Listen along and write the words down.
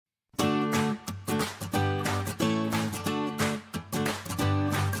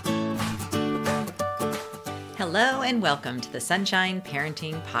Hello and welcome to the Sunshine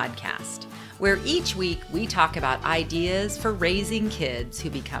Parenting Podcast, where each week we talk about ideas for raising kids who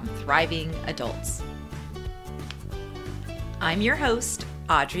become thriving adults. I'm your host,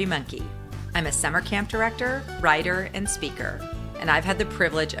 Audrey Monkey. I'm a summer camp director, writer, and speaker, and I've had the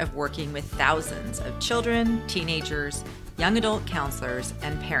privilege of working with thousands of children, teenagers, young adult counselors,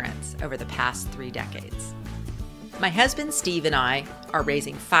 and parents over the past 3 decades. My husband Steve and I are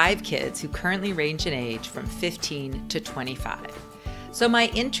raising 5 kids who currently range in age from 15 to 25. So my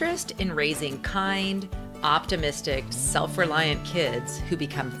interest in raising kind, optimistic, self-reliant kids who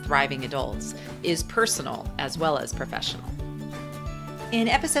become thriving adults is personal as well as professional. In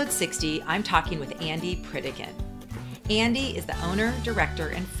episode 60, I'm talking with Andy Pritikin. Andy is the owner, director,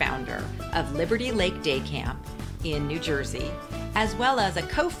 and founder of Liberty Lake Day Camp in New Jersey, as well as a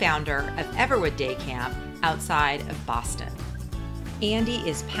co-founder of Everwood Day Camp outside of Boston. Andy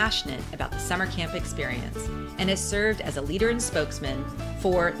is passionate about the summer camp experience and has served as a leader and spokesman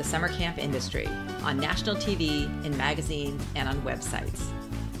for the summer camp industry on national TV, in magazines, and on websites.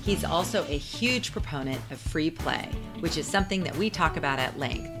 He's also a huge proponent of free play, which is something that we talk about at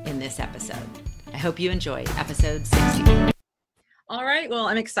length in this episode. I hope you enjoy episode 60. All right, well,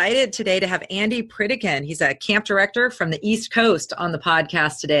 I'm excited today to have Andy Pritikin. He's a camp director from the East Coast on the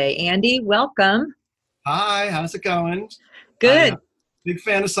podcast today. Andy, welcome. Hi, how's it going? Good. I'm a big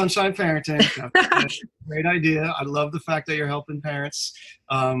fan of Sunshine Parenting. Great idea. I love the fact that you're helping parents.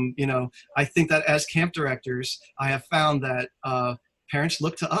 I think that as camp directors, I have found that parents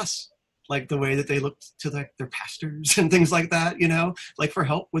look to us like the way that they look to their pastors and things like that, like for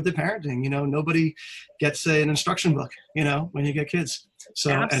help with the parenting. Nobody gets an instruction book, when you get kids. So,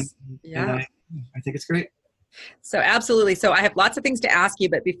 and I think it's great. So absolutely. So I have lots of things to ask you,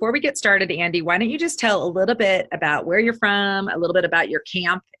 but before we get started, Andy, why don't you just tell a little bit about where you're from, a little bit about your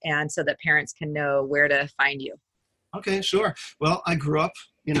camp, and so that parents can know where to find you. Okay, sure. Well, I grew up,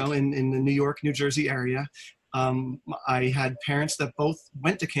 in the New York, New Jersey area. I had parents that both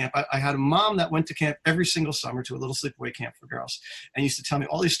went to camp. I had a mom that went to camp every single summer to a little sleepaway camp for girls and used to tell me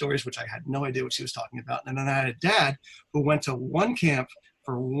all these stories, which I had no idea what she was talking about. And then I had a dad who went to one camp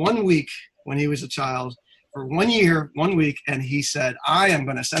for 1 week when he was a child, for 1 year, 1 week, and he said, I am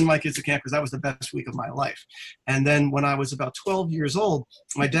going to send my kids to camp because that was the best week of my life. And then when I was about 12 years old,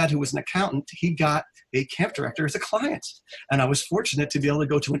 my dad, who was an accountant, he got a camp director as a client. And I was fortunate to be able to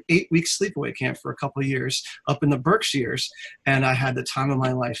go to an 8-week sleepaway camp for a couple of years up in the Berkshires, and I had the time of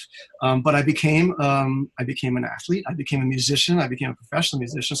my life. But I became an athlete. I became a musician. I became a professional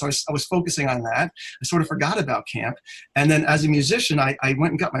musician. So I was focusing on that. I sort of forgot about camp. And then as a musician, I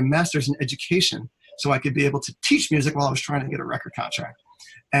went and got my master's in education, so I could be able to teach music while I was trying to get a record contract.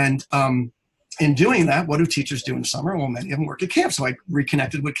 And in doing that, what do teachers do in summer? Well, many of them work at camp. So I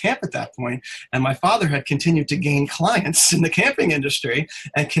reconnected with camp at that point. And my father had continued to gain clients in the camping industry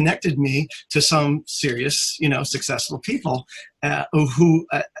and connected me to some serious, successful people who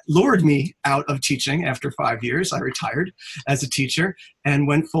lured me out of teaching after 5 years. I retired as a teacher and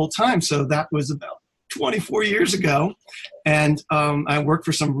went full time. So that was about 24 years ago. And I worked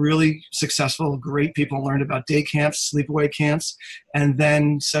for some really successful, great people, learned about day camps, sleepaway camps. And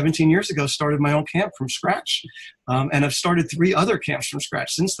then 17 years ago, started my own camp from scratch. And I've started 3 other camps from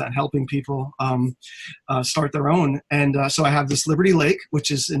scratch since then, helping people start their own. And so I have this Liberty Lake,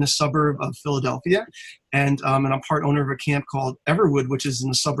 which is in a suburb of Philadelphia. And I'm part owner of a camp called Everwood, which is in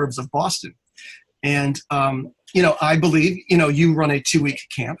the suburbs of Boston. And, I believe, you run a 2-week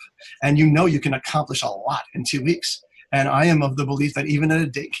camp and you can accomplish a lot in 2 weeks. And I am of the belief that even at a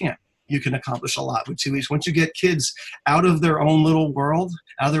day camp, you can accomplish a lot with 2 weeks. Once you get kids out of their own little world,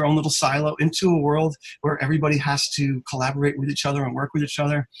 out of their own little silo, into a world where everybody has to collaborate with each other and work with each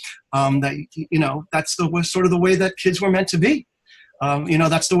other, that's sort of the way that kids were meant to be.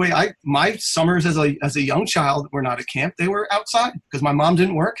 That's the way my summers as a young child were not at camp. They were outside because my mom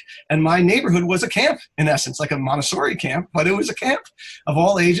didn't work and my neighborhood was a camp in essence, like a Montessori camp, but it was a camp of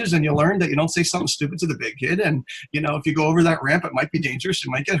all ages. And you learn that you don't say something stupid to the big kid. And, if you go over that ramp, it might be dangerous.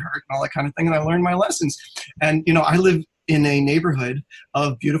 You might get hurt and all that kind of thing. And I learned my lessons. And, I live in a neighborhood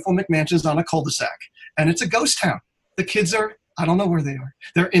of beautiful McMansions on a cul-de-sac, and it's a ghost town. The kids I don't know where they are.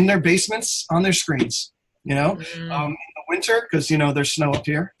 They're in their basements on their screens. In the winter, because, there's snow up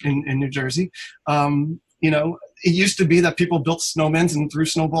here in New Jersey. It used to be that people built snowmen and threw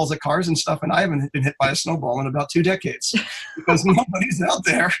snowballs at cars and stuff, and I haven't been hit by a snowball in about 2 decades because nobody's out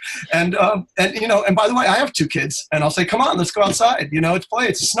there. And by the way, I have 2 kids, and I'll say, come on, let's go outside. It's play.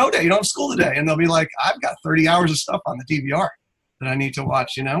 It's a snow day. You don't have school today. And they'll be like, I've got 30 hours of stuff on the DVR that I need to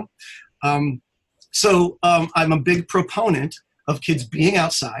watch, So I'm a big proponent of kids being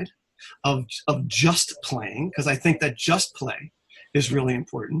outside, of just playing, because I think that just play is really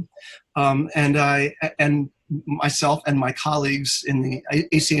important. And myself and my colleagues in the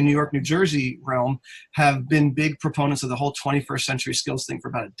ACA New York, New Jersey realm have been big proponents of the whole 21st century skills thing for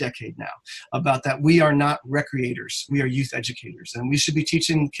about a decade now, about that we are not recreators, we are youth educators, and we should be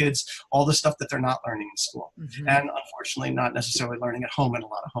teaching kids all the stuff that they're not learning in school. Mm-hmm. And unfortunately not necessarily learning at home in a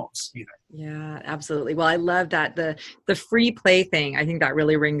lot of homes either. Yeah, absolutely. Well, I love that. The free play thing, I think that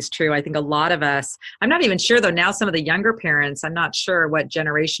really rings true. I think a lot of us, I'm not even sure though, now some of the younger parents, I'm not sure what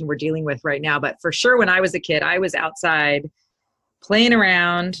generation we're dealing with right now, but for sure when I was a kid, I was outside playing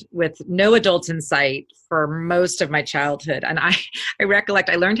around with no adults in sight for most of my childhood. And I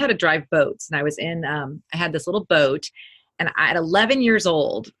recollect I learned how to drive boats, and I was in, I had this little boat, and at 11 years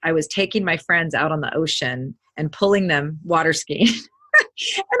old, I was taking my friends out on the ocean and pulling them water skiing.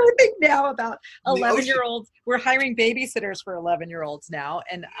 And I think now about 11-year-olds, we're hiring babysitters for 11-year-olds now.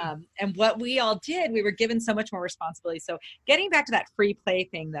 And what we all did, we were given so much more responsibility. So getting back to that free play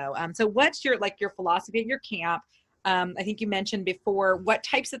thing though. So what's your philosophy at your camp? I think you mentioned before, what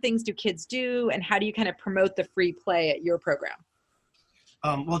types of things do kids do, and how do you kind of promote the free play at your program?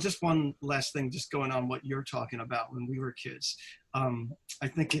 Well, just one last thing, just going on what you're talking about when we were kids. I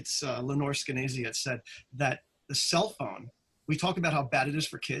think it's Lenore Skenazy had said that the cell phone, we talk about how bad it is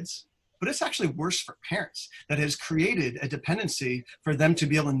for kids, but it's actually worse for parents. That has created a dependency for them to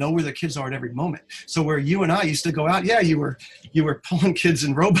be able to know where their kids are at every moment. So where you and I used to go out, yeah, you were pulling kids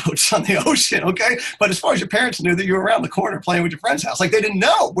in rowboats on the ocean, okay? But as far as your parents knew that you were around the corner playing with your friend's house, like they didn't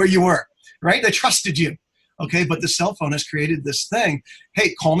know where you were, right? They trusted you, okay? But the cell phone has created this thing.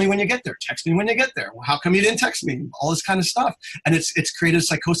 Hey, call me when you get there. Text me when you get there. Well, how come you didn't text me? All this kind of stuff. And it's created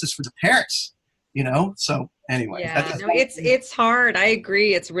psychosis for the parents. So anyway. Yeah, no, it's hard. I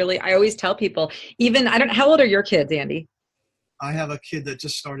agree. It's really, I always tell people, even, how old are your kids, Andy? I have a kid that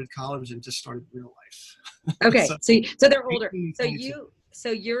just started college and just started real life. Okay. so they're older.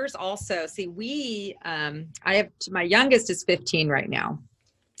 So yours also, I have, my youngest is 15 right now.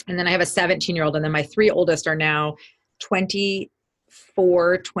 And then I have a 17-year-old, and then my three oldest are now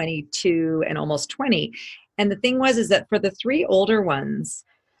 24, 22, and almost 20. And the thing is that for the three older ones,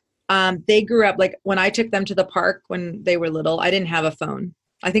 they grew up, like when I took them to the park when they were little, I didn't have a phone.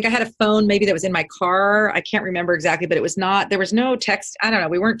 I think I had a phone maybe that was in my car. I can't remember exactly, but there was no text. I don't know.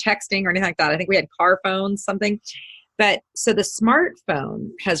 We weren't texting or anything like that. I think we had car phones, something. But so the smartphone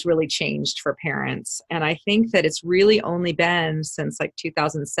has really changed for parents. And I think that it's really only been since like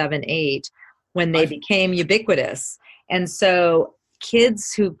 2007, 8, when they became ubiquitous. And so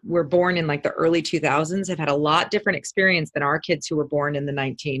kids who were born in like the early 2000s have had a lot different experience than our kids who were born in the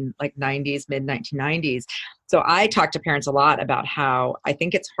 90s, mid 1990s. So I talk to parents a lot about how I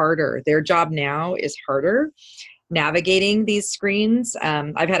think it's harder. Their job now is harder navigating these screens.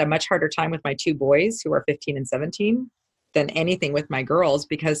 I've had a much harder time with my two boys who are 15 and 17 than anything with my girls,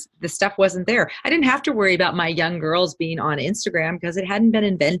 because the stuff wasn't there. I didn't have to worry about my young girls being on Instagram because it hadn't been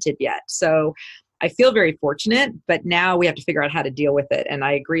invented yet. So I feel very fortunate, but now we have to figure out how to deal with it. And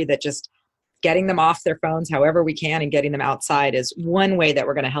I agree that just getting them off their phones however we can and getting them outside is one way that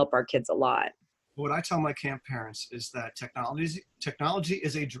we're going to help our kids a lot. What I tell my camp parents is that technology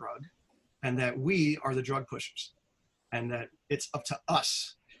is a drug, and that we are the drug pushers, and that it's up to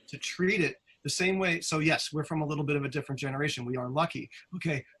us to treat it the same way. So yes, we're from a little bit of a different generation. We are lucky.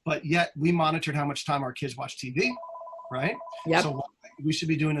 Okay. But yet we monitored how much time our kids watch TV, right? Yep. So we should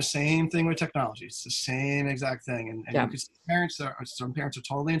be doing the same thing with technology. It's the same exact thing. And you can see some parents are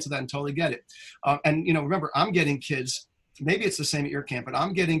totally into that and totally get it. And remember, I'm getting kids, maybe it's the same at your camp, but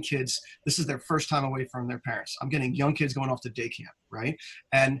I'm getting kids, this is their first time away from their parents. I'm getting young kids going off to day camp, right?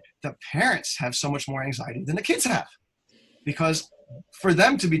 And the parents have so much more anxiety than the kids have, because for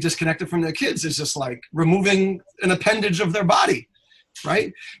them to be disconnected from their kids is just like removing an appendage of their body,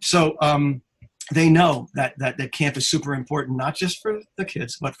 right? So they know that camp is super important, not just for the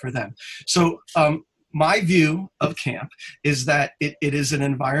kids, but for them. So my view of camp is that it is an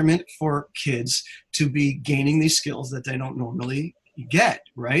environment for kids to be gaining these skills that they don't normally get,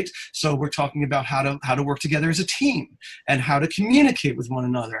 right? So we're talking about how to work together as a team, and how to communicate with one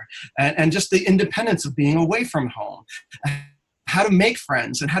another, and just the independence of being away from home, how to make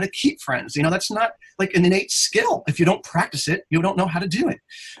friends and how to keep friends. That's not like an innate skill. If you don't practice it, you don't know how to do it.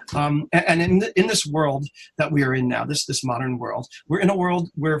 And in this world that we are in now, this modern world, we're in a world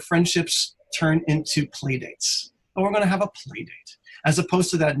where friendships turn into play dates. Oh, we're going to have a play date, as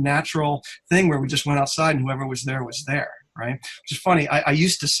opposed to that natural thing where we just went outside and whoever was there, right? Which is funny. I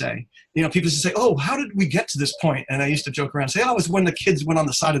used to say, people used to say, oh, how did we get to this point? And I used to joke around and say, oh, it was when the kids went on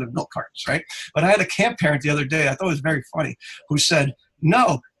the side of the milk cartons, right? But I had a camp parent the other day, I thought it was very funny, who said,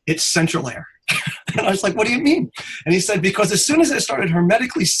 no, it's central air. And I was like, what do you mean? And he said, because as soon as they started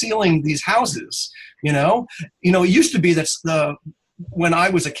hermetically sealing these houses, it used to be that when I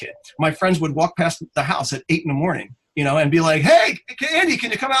was a kid, my friends would walk past the house at 8 a.m, and be like, hey, Andy,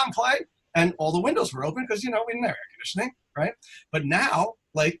 can you come out and play? And all the windows were open because, we didn't have air conditioning, right? But now,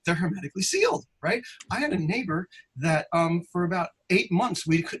 like, they're hermetically sealed, right? I had a neighbor that for about 8 months,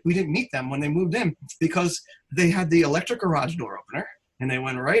 we didn't meet them when they moved in because they had the electric garage door opener and they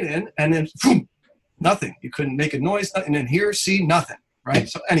went right in and then boom, nothing. You couldn't make a noise and then hear, see, nothing, right?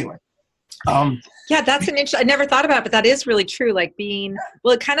 So anyway. Yeah, that's an interesting, I never thought about it, but that is really true. Like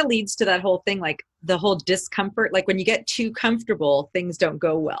it kind of leads to that whole thing, like the whole discomfort. Like when you get too comfortable, things don't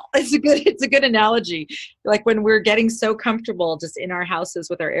go well. It's a good analogy. Like when we're getting so comfortable just in our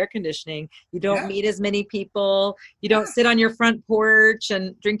houses with our air conditioning, you don't meet as many people. You don't sit on your front porch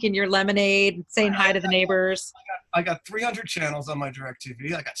and drinking your lemonade and saying hi to the neighbors. I got 300 channels on my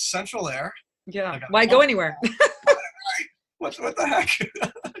DirecTV. I got central air. Yeah. Why go anywhere? What the heck?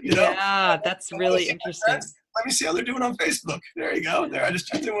 Yeah, that's really interesting. Let me see how they're doing on Facebook. There you go. There, I just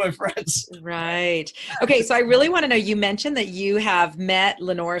checked in with my friends. Right. Okay, so I really want to know, you mentioned that you have met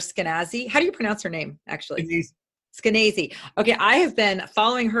Lenore Skenazy. How do you pronounce her name, actually? Skenazy. Okay, I have been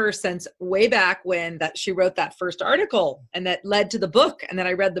following her since way back when she wrote that first article and that led to the book, and then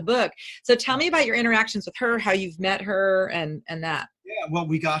I read the book. So tell me about your interactions with her, how you've met her and that. Yeah, well,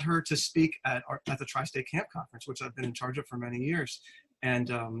 we got her to speak at the Tri-State Camp Conference, which I've been in charge of for many years. And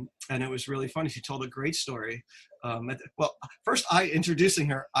it was really funny. She told a great story. Well, first, introducing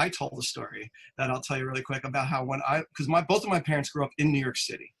her, I told a story that I'll tell you really quick about how because both of my parents grew up in New York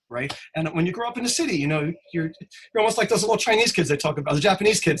City, right? And when you grow up in the city, you're almost like those little Chinese kids they talk about, the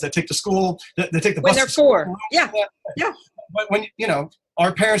Japanese kids that take the school, they take the bus. When they're 4, yeah. But when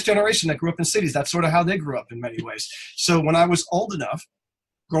our parents' generation that grew up in cities, that's sort of how they grew up in many ways. So when I was old enough,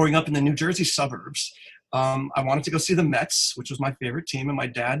 growing up in the New Jersey suburbs, I wanted to go see the Mets, which was my favorite team, and my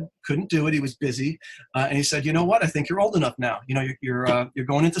dad couldn't do it. He was busy, and he said, "You know what? I think you're old enough now. You're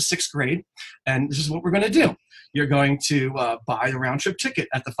going into 6th grade, and this is what we're going to do. You're going to buy a round trip ticket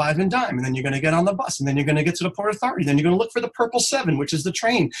at the 5 and Dime, and then you're going to get on the bus, and then you're going to get to the Port Authority. Then you're going to look for the Purple 7, which is the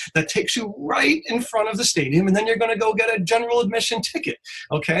train that takes you right in front of the stadium, and then you're going to go get a general admission ticket,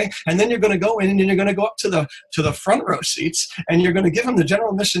 okay? And then you're going to go in, and you're going to go up to the front row seats, and you're going to give them the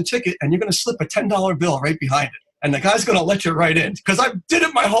general admission ticket, and you're going to slip a $10 bill right behind it. And the guy's going to let you right in because I did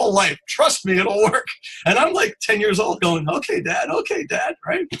it my whole life. Trust me, it'll work." And I'm like 10 years old going, okay, dad,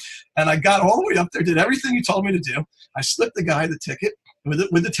 right? And I got all the way up there, did everything he told me to do. I slipped the guy the ticket with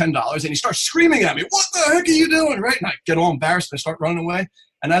the $10, and he starts screaming at me, "What the heck are you doing?" Right? And I get all embarrassed and I start running away.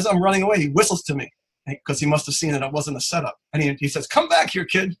 And as I'm running away, he whistles to me because he must have seen that it wasn't a setup. And he says, "Come back here,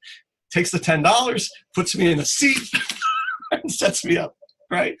 kid." Takes the $10, puts me in a seat, and sets me up.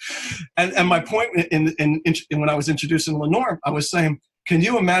 Right. And my point in when I was introducing Lenore, I was saying, can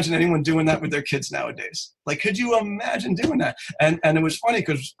you imagine anyone doing that with their kids nowadays? Like, could you imagine doing that? And it was funny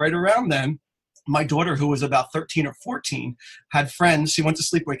because right around then, my daughter, who was about 13 or 14, had friends. She went to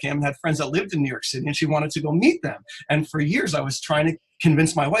sleepaway camp and had friends that lived in New York City, and she wanted to go meet them. And for years, I was trying to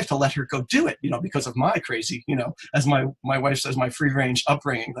convince my wife to let her go do it, because of my crazy, as my wife says, my free range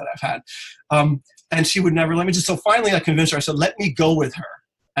upbringing that I've had. And she would never let me. So finally, I convinced her. I said, "Let me go with her,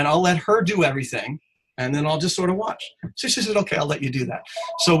 and I'll let her do everything, and then I'll just sort of watch." So she said, "Okay, I'll let you do that."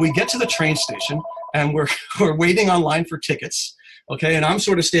 So we get to the train station, and we're waiting online for tickets. Okay, and I'm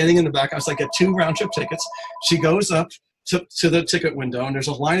sort of standing in the back. I was like, "Get 2 round trip tickets." She goes up to the ticket window, and there's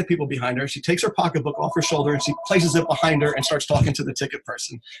a line of people behind her. She takes her pocketbook off her shoulder, and she places it behind her and starts talking to the ticket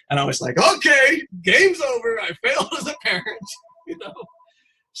person. And I was like, "Okay, game's over. I failed as a parent,"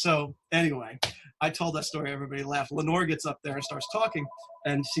 So anyway, I told that story. Everybody laughed. Lenore gets up there and starts talking,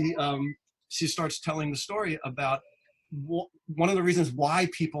 and she starts telling the story about one of the reasons why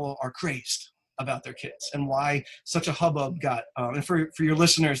people are crazed about their kids and why such a hubbub got. And for your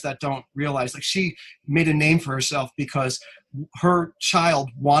listeners that don't realize, like, she made a name for herself because her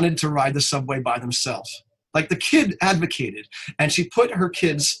child wanted to ride the subway by themselves. Like, the kid advocated, and she put her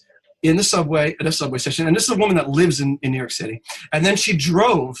kids in the subway at a subway station. And this is a woman that lives in New York City. And then she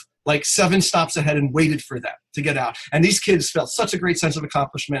drove like 7 stops ahead and waited for them to get out. And these kids felt such a great sense of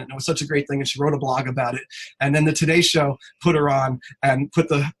accomplishment, and it was such a great thing. And she wrote a blog about it. And then the Today Show put her on and put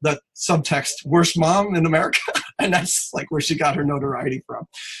the subtext, "Worst mom in America." And that's like where she got her notoriety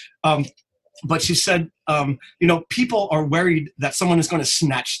from. But she said, people are worried that someone is going to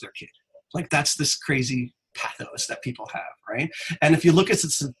snatch their kid. Like, that's this crazy pathos that people have, right? And if you look at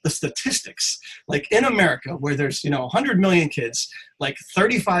the statistics, like in America, where there's 100 million kids, like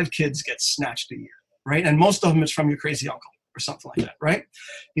 35 kids get snatched a year, right? And most of them is from your crazy uncle or something like that, right?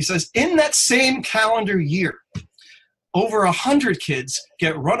 He says, in that same calendar year, over 100 kids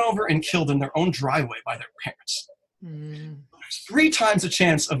get run over and killed in their own driveway by their parents. There's 3 times the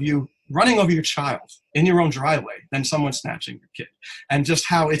chance of you running over your child in your own driveway than someone snatching your kid. And just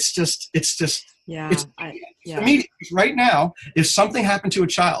how it's immediate. Right now, if something happened to a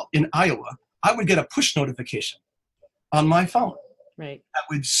child in Iowa, I would get a push notification on my phone. Right. That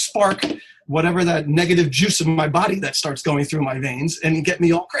would spark whatever that negative juice in my body that starts going through my veins and get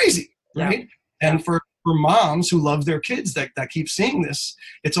me all crazy, right? Yeah. And for moms who love their kids that keep seeing this,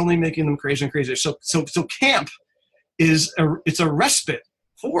 it's only making them crazier and crazier. So camp it's a respite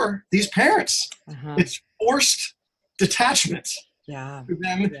for these parents. It's forced detachment for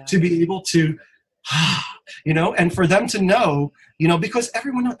them to be able to, and for them to know, because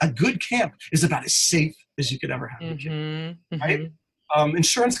everyone knows a good camp is about as safe as you could ever have a kid, right?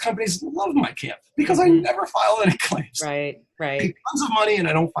 Insurance companies love my camp because I never file any claims. Right. I pay tons of money and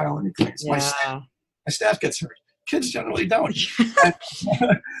I don't file any claims. My staff gets hurt. Kids generally don't.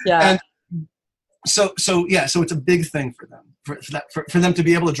 And so it's a big thing for them, for them to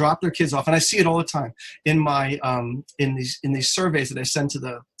be able to drop their kids off. And I see it all the time in my in these surveys that I send to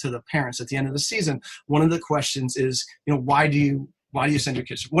the parents at the end of the season. One of the questions is, why do you send your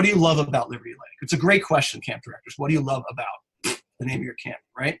kids? What do you love about Liberty Lake? It's a great question, camp directors. What do you love about the name of your camp,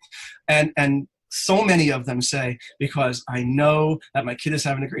 right? And so many of them say, because I know that my kid is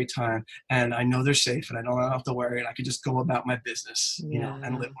having a great time and I know they're safe and I don't have to worry and I can just go about my business, and live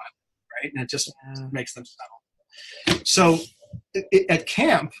my life, right? And it just makes them settle. So at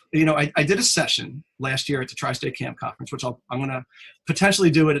camp, I did a session last year at the Tri-State Camp Conference, which I'm going to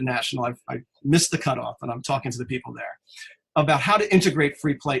potentially do it at National. I missed the cutoff and I'm talking to the people there about how to integrate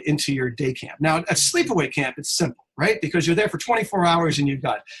free play into your day camp. Now, at sleepaway camp, it's simple, right? Because you're there for 24 hours and you've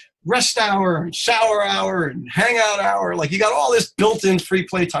got rest hour and shower hour and hangout hour. Like, you got all this built-in free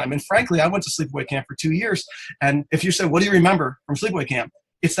play time. And frankly, I went to sleepaway camp for 2 years. And if you say, what do you remember from sleepaway camp?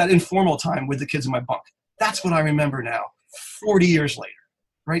 It's that informal time with the kids in my bunk. That's what I remember now, 40 years later,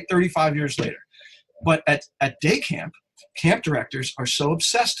 right? 35 years later. But at day camp, camp directors are so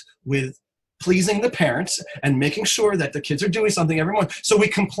obsessed with pleasing the parents and making sure that the kids are doing something every month. So we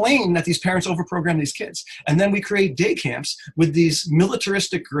complain that these parents overprogram these kids. And then we create day camps with these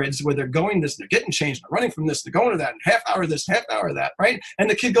militaristic grids where they're going this, they're getting changed, they're running from this, they're going to that, and half hour this, half hour that, right? And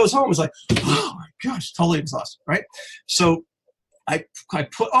the kid goes home, is like, oh my gosh, totally exhausted, right? So I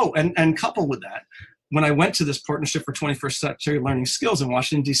put, and coupled with that, when I went to this Partnership for 21st Century Learning Skills in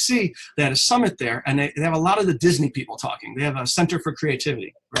Washington, D.C., they had a summit there, and they have a lot of the Disney people talking. They have a Center for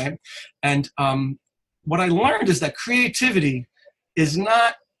Creativity, right? And what I learned is that creativity is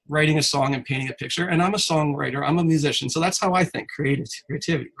not writing a song and painting a picture. And I'm a songwriter, I'm a musician, so that's how I think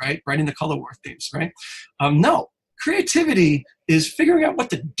creativity, right? Writing the color war themes, right? No, creativity is figuring out what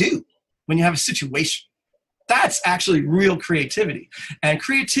to do when you have a situation. That's actually real creativity. And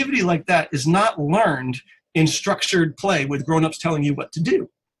creativity like that is not learned in structured play with grown-ups telling you what to do,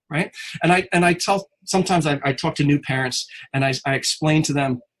 right? And I sometimes I talk to new parents and I explain to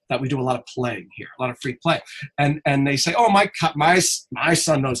them that we do a lot of playing here, a lot of free play. And they say, oh, my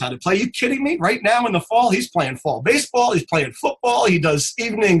son knows how to play. Are you kidding me? Right now in the fall, he's playing fall baseball, he's playing football, he does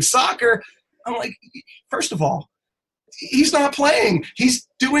evening soccer. I'm like, first of all, he's not playing. He's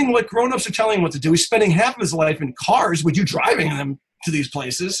doing what grown-ups are telling him what to do. He's spending half of his life in cars with you driving them to these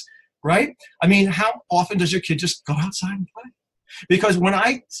places, right? I mean, how often does your kid just go outside and play? Because when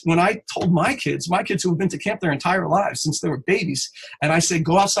I told my kids who have been to camp their entire lives since they were babies, and I say,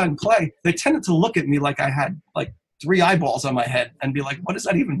 go outside and play, they tended to look at me like I had like 3 eyeballs on my head and be like, what does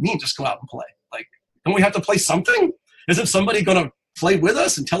that even mean? Just go out and play. Like, don't we have to play something? Isn't somebody going to play with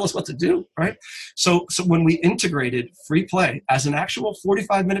us and tell us what to do, right? So when we integrated free play as an actual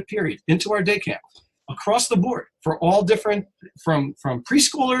 45-minute period into our day camp across the board for all different, from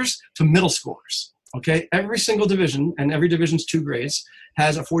preschoolers to middle schoolers, okay? Every single division, and every division's 2 grades,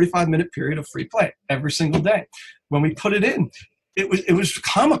 has a 45-minute period of free play every single day. When we put it in, it was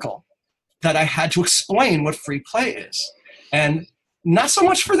comical that I had to explain what free play is. And not so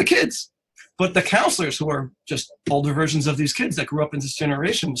much for the kids, but the counselors who are just older versions of these kids that grew up in this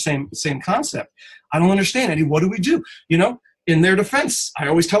generation, same concept. I don't understand, Eddie. What do we do? In their defense, I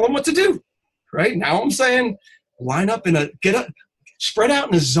always tell them what to do, right? Now I'm saying, line up spread out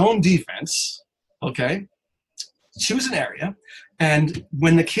in a zone defense, okay? Choose an area, and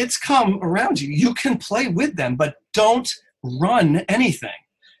when the kids come around you, you can play with them, but don't run anything.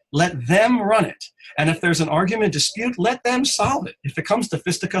 Let them run it. And if there's an argument, dispute, let them solve it. If it comes to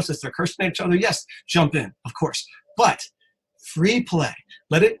fisticuffs, if they're cursing at each other, yes, jump in, of course. But free play.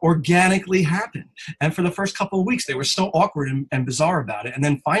 Let it organically happen. And for the first couple of weeks, they were so awkward and bizarre about it. And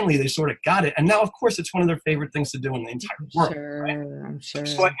then finally, they sort of got it. And now, of course, it's one of their favorite things to do in the entire world. Sure, right? I'm sure.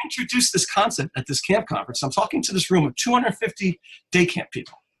 So I introduced this concept at this camp conference. I'm talking to this room of 250 day camp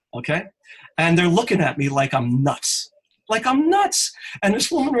people, okay? And they're looking at me like I'm nuts. Like I'm nuts. And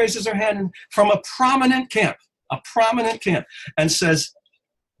this woman raises her hand from a prominent camp, and says,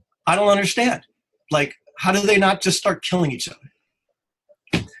 I don't understand. Like, how do they not just start killing each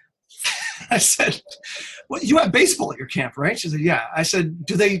other? I said, well, you have baseball at your camp, right? She said, yeah. I said,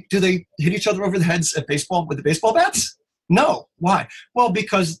 do they hit each other over the heads at baseball with the baseball bats? No. Why? Well,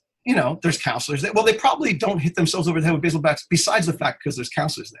 because, you know, there's counselors. They probably don't hit themselves over the head with baseball bats besides the fact because there's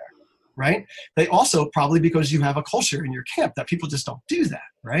counselors there, right? They also probably because you have a culture in your camp that people just don't do that,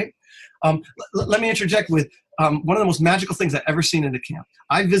 right? Let me interject with one of the most magical things I've ever seen in a camp.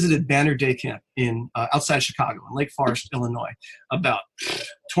 I visited Banner Day Camp in outside Chicago in Lake Forest, Illinois, about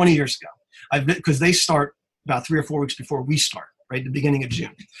 20 years ago. Because they start about 3 or 4 weeks before we start, right, the beginning of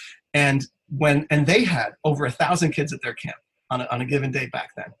June. And they had over 1,000 kids at their camp on a given day back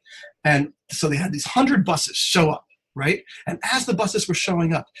then. And so they had these 100 buses show up, right? And as the buses were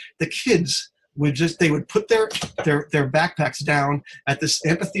showing up, the kids would put their backpacks down at this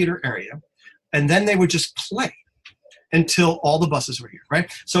amphitheater area, and then they would just play until all the buses were here,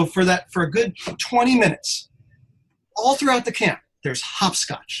 right? So for a good 20 minutes, all throughout the camp, there's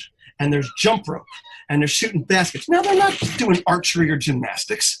hopscotch, and there's jump rope, and they're shooting baskets. Now, they're not doing archery or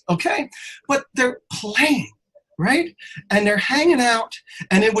gymnastics, okay? But they're playing, right? And they're hanging out,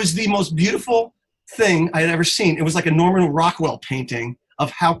 and it was the most beautiful thing I had ever seen. It was like a Norman Rockwell painting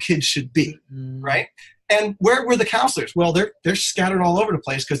of how kids should be, right? And where were the counselors? Well, they're scattered all over the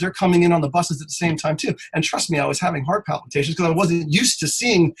place because they're coming in on the buses at the same time too. And trust me, I was having heart palpitations because I wasn't used to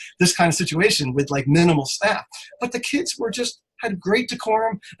seeing this kind of situation with like minimal staff. But the kids had great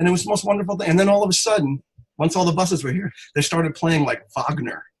decorum, and it was the most wonderful thing. And then all of a sudden, once all the buses were here, they started playing like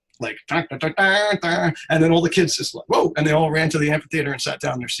Wagner, like da, da, da, da, da, and then all the kids just like, whoa, and they all ran to the amphitheater and sat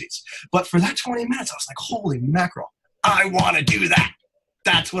down in their seats. But for that 20 minutes, I was like, holy mackerel, I want to do that.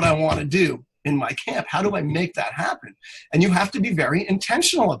 That's what I want to do in my camp. How do I make that happen? And you have to be very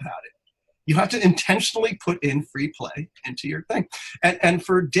intentional about it. You have to intentionally put in free play into your thing. And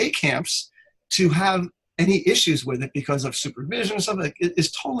for day camps to have any issues with it because of supervision and stuff like it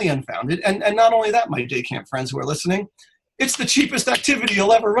is totally unfounded. And not only that, my day camp friends who are listening, it's the cheapest activity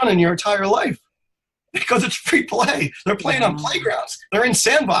you'll ever run in your entire life because it's free play. They're playing on playgrounds. They're in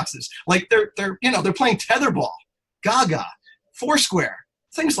sandboxes. Like they're playing tetherball, Gaga, Foursquare,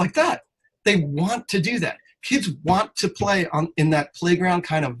 things like that. They want to do that. Kids want to play in that playground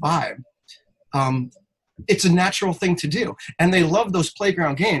kind of vibe. It's a natural thing to do. And they love those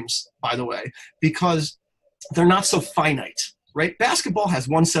playground games, by the way, because they're not so finite, right? Basketball has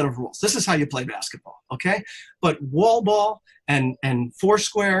one set of rules. This is how you play basketball, okay? But wall ball and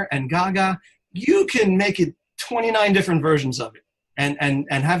Foursquare and Gaga, you can make it 29 different versions of it and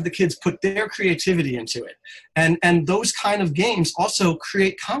have the kids put their creativity into it. And those kind of games also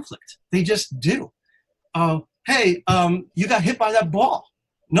create conflict. They just do. Hey, you got hit by that ball.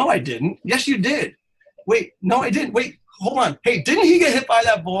 No, I didn't. Yes, you did. Wait, no, I didn't. Wait, hold on. Hey, didn't he get hit by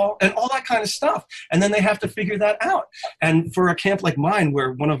that ball? And all that kind of stuff. And then they have to figure that out. And for a camp like mine,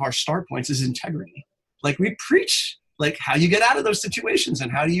 where one of our start points is integrity, like we preach like how you get out of those situations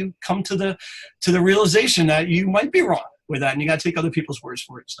and how do you come to the realization that you might be wrong with that. And you got to take other people's words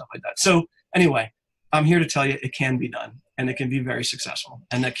for it and stuff like that. So anyway, I'm here to tell you it can be done and it can be very successful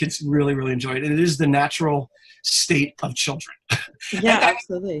and that kids really, really enjoy it. And it is the natural state of children. Yeah,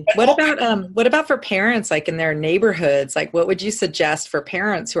 absolutely. What about for parents, like in their neighborhoods? Like what would you suggest for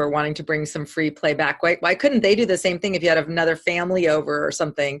parents who are wanting to bring some free play back? Why couldn't they do the same thing if you had another family over or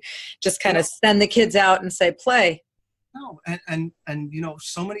something? Just kind of send the kids out and say, play. No, and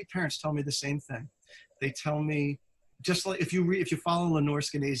so many parents tell me the same thing. They tell me, just like if you follow Lenore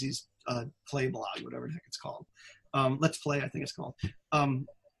Skenazy's play blog, whatever the heck it's called, Let's Play, I think it's called.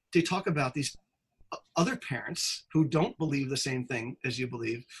 They talk about these other parents who don't believe the same thing as you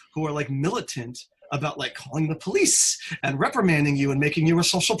believe, who are like militant about like calling the police and reprimanding you and making you a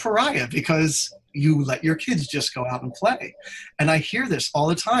social pariah because you let your kids just go out and play. And I hear this all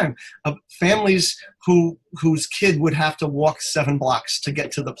the time of families whose kid would have to walk 7 blocks to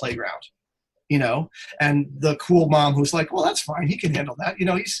get to the playground, and the cool mom who's like, well, that's fine. He can handle that.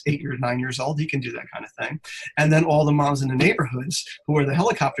 He's 8 or 9 years old. He can do that kind of thing. And then all the moms in the neighborhoods who are the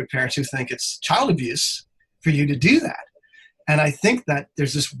helicopter parents who think it's child abuse for you to do that. And I think that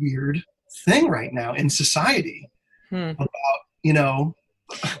there's this weird thing right now in society about,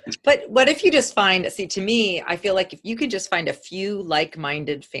 But what if you just find, see, to me, I feel like if you could just find a few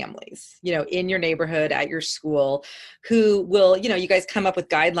like-minded families, in your neighborhood, at your school, who will, you guys come up with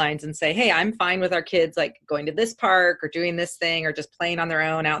guidelines and say, hey, I'm fine with our kids like going to this park or doing this thing or just playing on their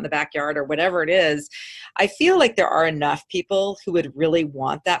own out in the backyard or whatever it is. I feel like there are enough people who would really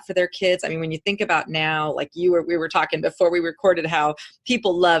want that for their kids. I mean, when you think about now, like we were talking before we recorded how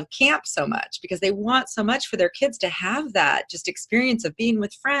people love camp so much because they want so much for their kids to have that just experience of being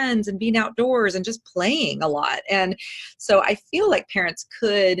with friends and being outdoors and just playing a lot. And so I feel like parents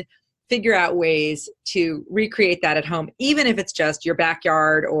could figure out ways to recreate that at home, even if it's just your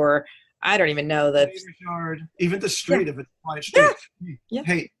backyard or I don't even know the yard, even the street, if it's a quiet street. Yeah.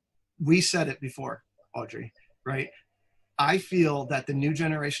 Hey, we said it before, Audrey, right? I feel that the new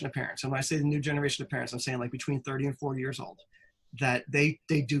generation of parents, and when I say the new generation of parents, I'm saying like between 30 and 40 years old, that they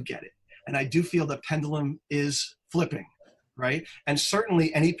do get it. And I do feel the pendulum is flipping, right? And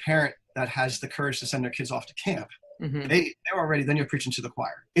certainly any parent that has the courage to send their kids off to camp, they're already, then you're preaching to the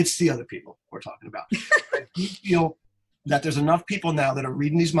choir. It's the other people we're talking about. You feel that there's enough people now that are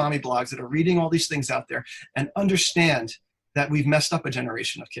reading these mommy blogs, that are reading all these things out there and understand that we've messed up a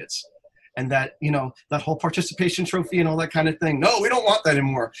generation of kids. And that, that whole participation trophy and all that kind of thing. No, we don't want that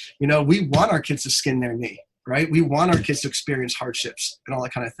anymore. We want our kids to skin their knee, right? We want our kids to experience hardships and all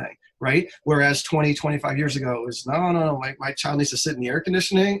that kind of thing, right? Whereas 20, 25 years ago, it was, no, my child needs to sit in the air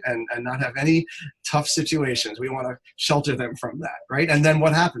conditioning and not have any tough situations. We want to shelter them from that, right? And then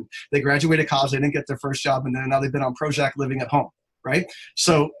what happened? They graduated college, they didn't get their first job, and then now they've been on Prozac living at home, right?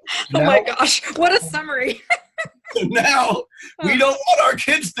 So oh my gosh, what a summary. Now we don't want our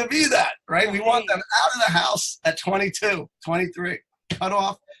kids to be that, right? We want them out of the house at 22, 23, cut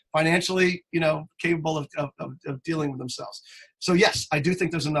off, financially, capable of dealing with themselves. So yes, I do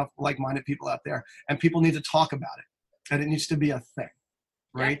think there's enough like-minded people out there, and people need to talk about it, and it needs to be a thing,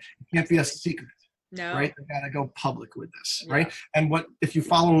 right? It can't be a secret. No. Right? They got to go public with this, right? And if you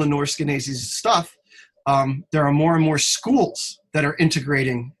follow Lenore Skenazy's stuff, there are more and more schools that are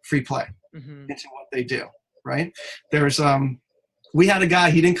integrating free play into what they do. Right? There's we had a guy,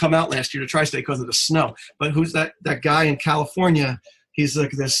 he didn't come out last year to Tri-State because of the snow, but who's that guy in California? He's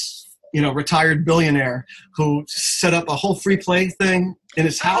like this, retired billionaire who set up a whole free play thing in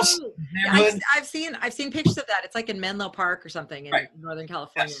his house. I've seen pictures of that. It's like in Menlo Park or something in Northern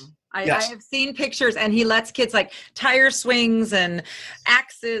California. Yes. I have seen pictures, and he lets kids like tire swings and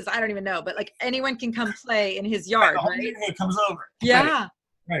axes. I don't even know, but like anyone can come play in his yard. The whole neighborhood comes over. Yeah.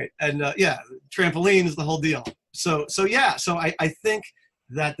 Right. And trampoline is the whole deal. So I think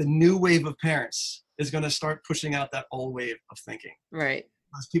that the new wave of parents is going to start pushing out that old wave of thinking. Right.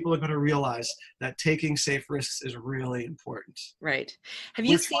 Because people are going to realize that taking safe risks is really important. Right. Have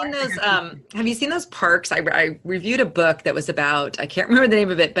you seen those parks? I reviewed a book that was about, I can't remember the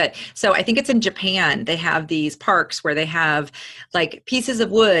name of it, but so I think it's in Japan. They have these parks where they have like pieces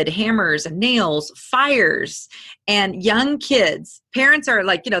of wood, hammers and nails, fires, and young kids. Parents are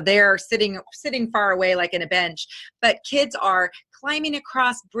like, they're sitting far away, like in a bench, but kids are climbing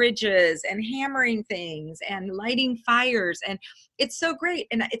across bridges and hammering things and lighting fires. And it's so great.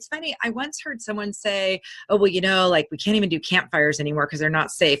 And it's funny. I once heard someone say, oh, well, like we can't even do campfires anymore because they're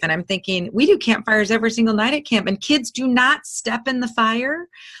not safe. And I'm thinking, we do campfires every single night at camp, and kids do not step in the fire.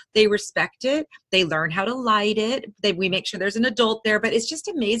 They respect it. They learn how to light it. We make sure there's an adult there, but it's just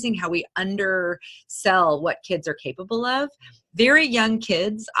amazing how we undersell what kids are capable of. Very young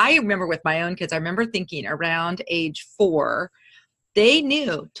kids. I remember with my own kids, I remember thinking around age 4, they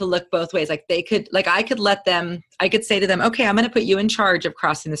knew to look both ways. Like I could say to them, okay, I'm going to put you in charge of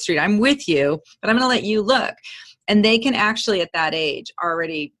crossing the street. I'm with you, but I'm going to let you look. And they can actually at that age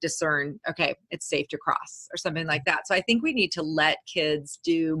already discern, okay, it's safe to cross or something like that. So I think we need to let kids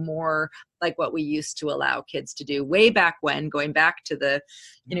do more like what we used to allow kids to do way back when, going back to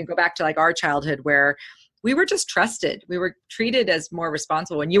go back to like our childhood where we were just trusted. We were treated as more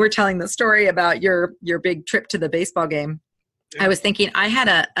responsible. When you were telling the story about your big trip to the baseball game, I was thinking I had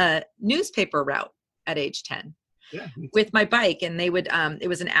a newspaper route at age 10 with my bike, and they would, it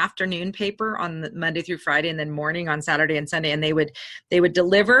was an afternoon paper on the Monday through Friday and then morning on Saturday and Sunday. And they would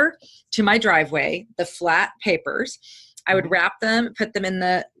deliver to my driveway the flat papers. I would wrap them, put them in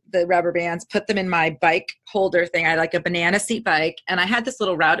the rubber bands, put them in my bike holder thing. I had like a banana seat bike, and I had this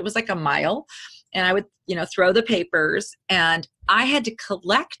little route. It was like a mile, and I would, throw the papers, and I had to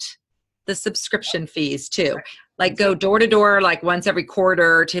collect the subscription fees too. Like go door to door, like once every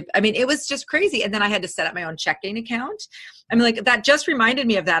quarter it was just crazy. And then I had to set up my own checking account. I mean, like that just reminded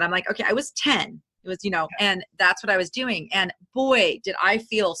me of that. I'm like, okay, I was 10. It was, and that's what I was doing. And boy, did I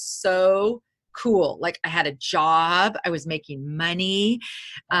feel so cool. Like I had a job, I was making money.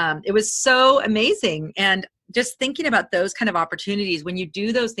 It was so amazing. And just thinking about those kind of opportunities, when you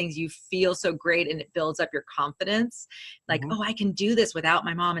do those things, you feel so great and it builds up your confidence. Like, Mhm. oh, I can do this without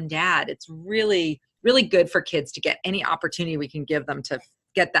my mom and dad. It's really, really good for kids to get any opportunity we can give them to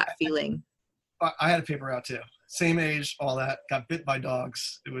get that feeling. I had a paper route too. Same age, all that. Got bit by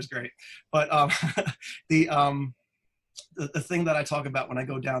dogs. It was great. But the, um, the thing that I talk about when I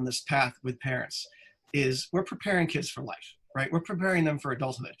go down this path with parents is we're preparing kids for life, right? We're preparing them for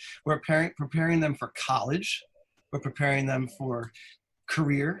adulthood. We're preparing them for college. We're preparing them for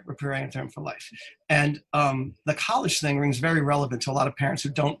career, we're preparing them for life. And the college thing rings very relevant to a lot of parents who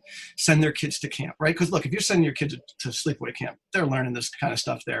don't send their kids to camp, right? Because look, if you're sending your kids to sleepaway camp, they're learning this kind of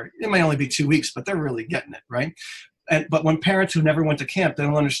stuff there. It may only be 2 weeks, but they're really getting it, right? But when parents who never went to camp, they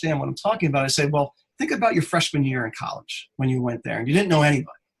don't understand what I'm talking about. I say, well, think about your freshman year in college when you went there and you didn't know anybody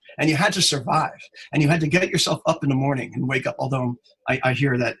and you had to survive and you had to get yourself up in the morning and wake up. Although I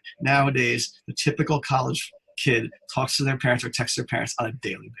hear that nowadays the typical college kid talks to their parents or texts their parents on a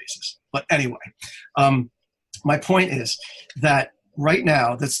daily basis. But anyway, my point is that right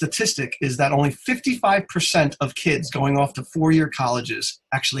now the statistic is that only 55% of kids going off to 4-year colleges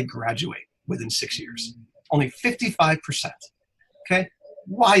actually graduate within 6 years. Only 55%. Okay?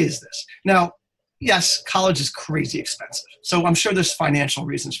 Why is this? Now, yes, college is crazy expensive. So I'm sure there's financial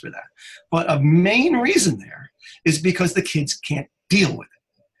reasons for that. But a main reason there is because the kids can't deal with it.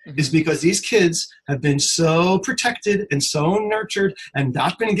 Is because these kids have been so protected and so nurtured and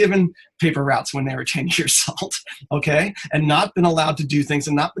not been given paper routes when they were 10 years old, okay? And not been allowed to do things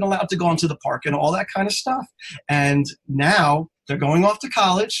and not been allowed to go into the park and all that kind of stuff. And now they're going off to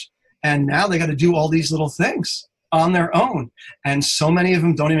college and now they got to do all these little things on their own. And so many of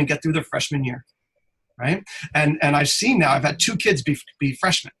them don't even get through their freshman year. Right. And I've seen now, I've had 2 kids be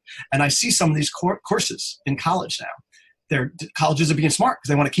freshmen, and I see some of these courses in college now. Colleges are being smart because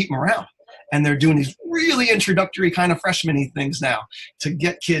they want to keep them around. And they're doing these really introductory kind of freshman-y things now to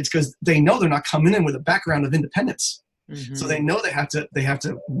get kids because they know they're not coming in with a background of independence. Mm-hmm. So they know they have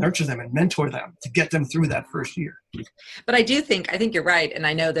to nurture them and mentor them to get them through that first year. But I think you're right. And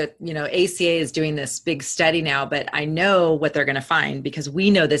I know that, ACA is doing this big study now, but I know what they're going to find because we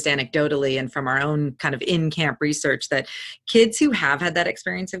know this anecdotally and from our own kind of in-camp research that kids who have had that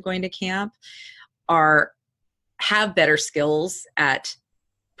experience of going to camp have better skills at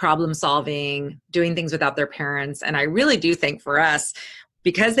problem solving, doing things without their parents. And I really do think for us,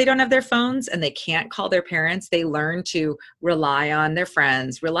 because they don't have their phones and they can't call their parents, they learn to rely on their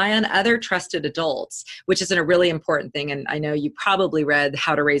friends, rely on other trusted adults, which is a really important thing. And I know you probably read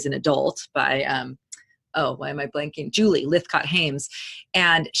How to Raise an Adult by, why am I blanking? Julie Lythcott-Hames.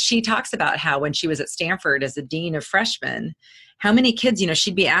 And she talks about how when she was at Stanford as a dean of freshmen, how many kids,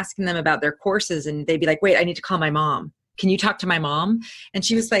 she'd be asking them about their courses and they'd be like, wait, I need to call my mom. Can you talk to my mom? And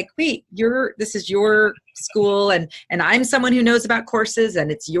she was like, wait, this is your school and I'm someone who knows about courses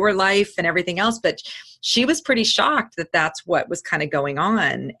and it's your life and everything else. But she was pretty shocked that that's what was kind of going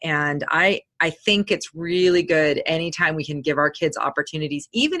on. And I think it's really good anytime we can give our kids opportunities,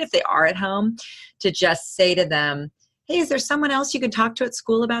 even if they are at home, to just say to them, hey, is there someone else you can talk to at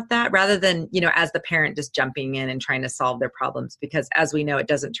school about that? Rather than, as the parent just jumping in and trying to solve their problems, because as we know, it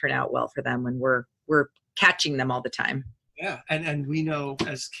doesn't turn out well for them when we're catching them all the time. Yeah. And we know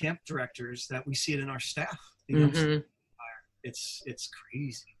as camp directors that we see it in our staff. Mm-hmm. It's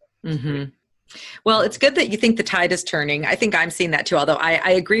crazy. Mm-hmm. Well, it's good that you think the tide is turning. I think I'm seeing that too, although I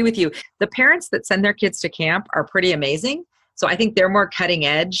agree with you. The parents that send their kids to camp are pretty amazing. So I think they're more cutting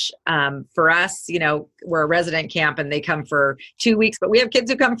edge. For us, we're a resident camp and they come for 2 weeks, but we have kids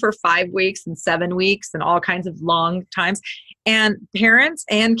who come for 5 weeks and 7 weeks and all kinds of long times. And parents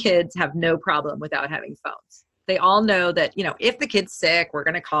and kids have no problem without having phones. They all know that, if the kid's sick, we're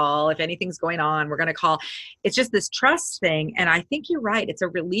going to call. If anything's going on, we're going to call. It's just this trust thing. And I think you're right. It's a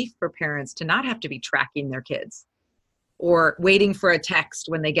relief for parents to not have to be tracking their kids or waiting for a text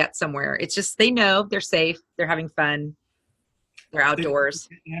when they get somewhere. It's just they know they're safe. They're having fun. They're outdoors.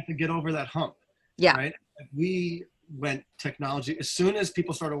 You have to get over that hump. Yeah. Right? We went technology. As soon as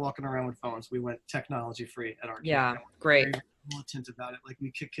people started walking around with phones, we went technology free at our camp. Yeah, great. Very militant about it. Like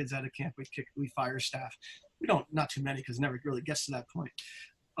we kick kids out of camp. We fire staff. We don't, not too many because it never really gets to that point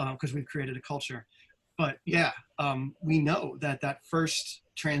because we've created a culture. But yeah, we know that first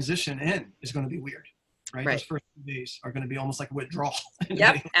transition in is going to be weird. Right? Those first few days are going to be almost like a withdrawal.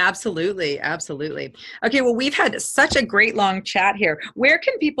 Yep, absolutely. Absolutely. Okay, well, we've had such a great long chat here. Where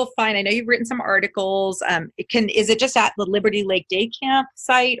can people find, I know you've written some articles. Is it just at the Liberty Lake Day Camp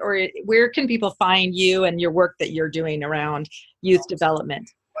site, or where can people find you and your work that you're doing around youth development?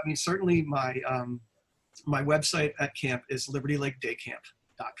 I mean, certainly my website at camp is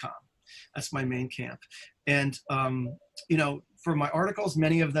libertylakedaycamp.com. That's my main camp. And, you know, for my articles,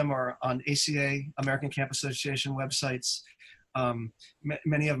 many of them are on ACA, American Camp Association websites.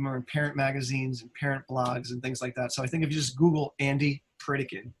 Many of them are in parent magazines and parent blogs and things like that. So I think if you just Google Andy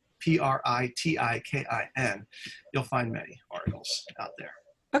Pritikin, Pritikin, you'll find many articles out there.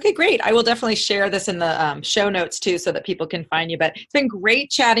 Okay, great. I will definitely share this in the show notes too, so that people can find you. But it's been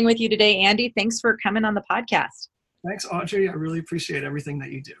great chatting with you today, Andy. Thanks for coming on the podcast. Thanks, Audrey. I really appreciate everything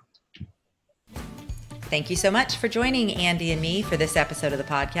that you do. Thank you so much for joining Andy and me for this episode of the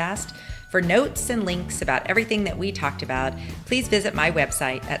podcast. For notes and links about everything that we talked about, please visit my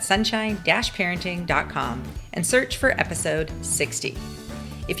website at sunshine-parenting.com and search for episode 60.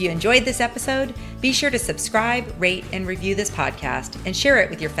 If you enjoyed this episode, be sure to subscribe, rate, and review this podcast and share it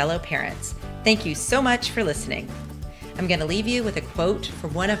with your fellow parents. Thank you so much for listening. I'm going to leave you with a quote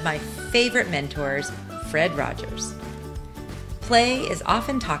from one of my favorite mentors, Fred Rogers. Play is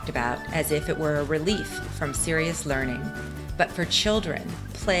often talked about as if it were a relief from serious learning. But for children,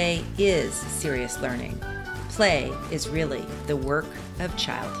 play is serious learning. Play is really the work of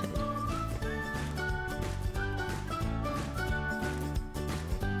childhood.